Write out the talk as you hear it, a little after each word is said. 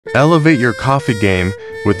Elevate your coffee game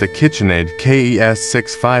with the KitchenAid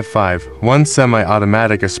KES6551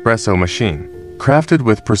 semi-automatic espresso machine. Crafted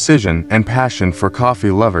with precision and passion for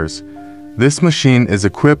coffee lovers, this machine is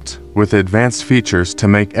equipped with advanced features to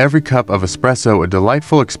make every cup of espresso a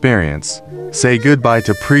delightful experience. Say goodbye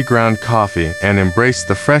to pre-ground coffee and embrace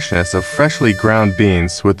the freshness of freshly ground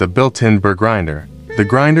beans with the built-in burr grinder. The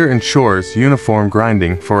grinder ensures uniform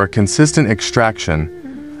grinding for a consistent extraction,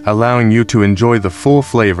 allowing you to enjoy the full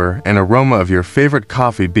flavor and aroma of your favorite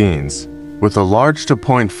coffee beans. With a large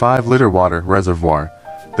 2.5-liter water reservoir,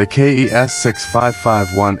 the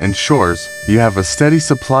KES6551 ensures you have a steady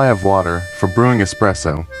supply of water for brewing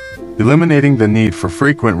espresso, eliminating the need for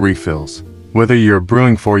frequent refills. Whether you're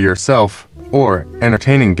brewing for yourself or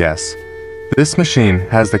entertaining guests, this machine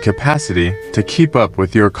has the capacity to keep up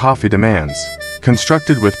with your coffee demands.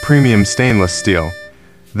 Constructed with premium stainless steel,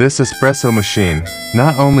 this espresso machine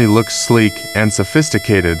not only looks sleek and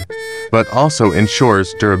sophisticated, but also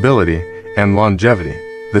ensures durability and longevity.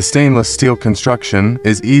 The stainless steel construction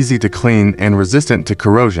is easy to clean and resistant to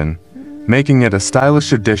corrosion, making it a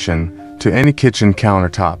stylish addition to any kitchen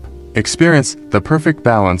countertop. Experience the perfect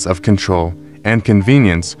balance of control and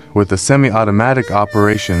convenience with the semi-automatic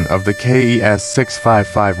operation of the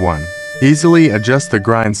KES6551. Easily adjust the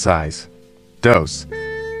grind size, dose,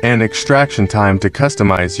 and extraction time to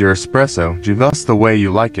customize your espresso just the way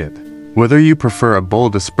you like it. Whether you prefer a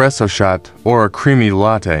bold espresso shot or a creamy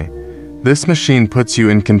latte, this machine puts you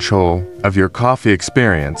in control of your coffee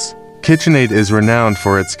experience. KitchenAid is renowned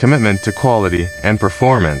for its commitment to quality and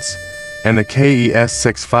performance, and the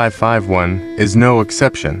KES6551 is no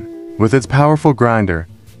exception. With its powerful grinder,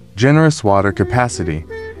 generous water capacity,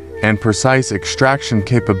 and precise extraction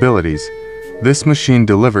capabilities, this machine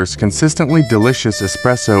delivers consistently delicious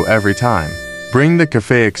espresso every time. Bring the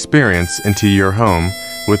cafe experience into your home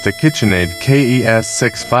with the KitchenAid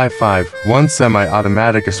KES6551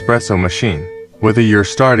 semi-automatic espresso machine. Whether you're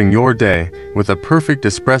starting your day with a perfect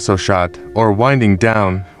espresso shot or winding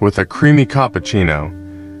down with a creamy cappuccino,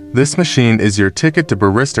 this machine is your ticket to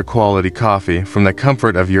barista quality coffee from the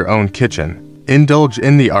comfort of your own kitchen. Indulge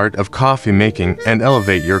in the art of coffee making and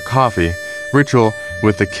elevate your coffee ritual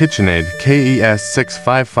with the KitchenAid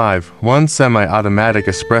KES6551 semi-automatic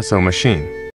espresso machine.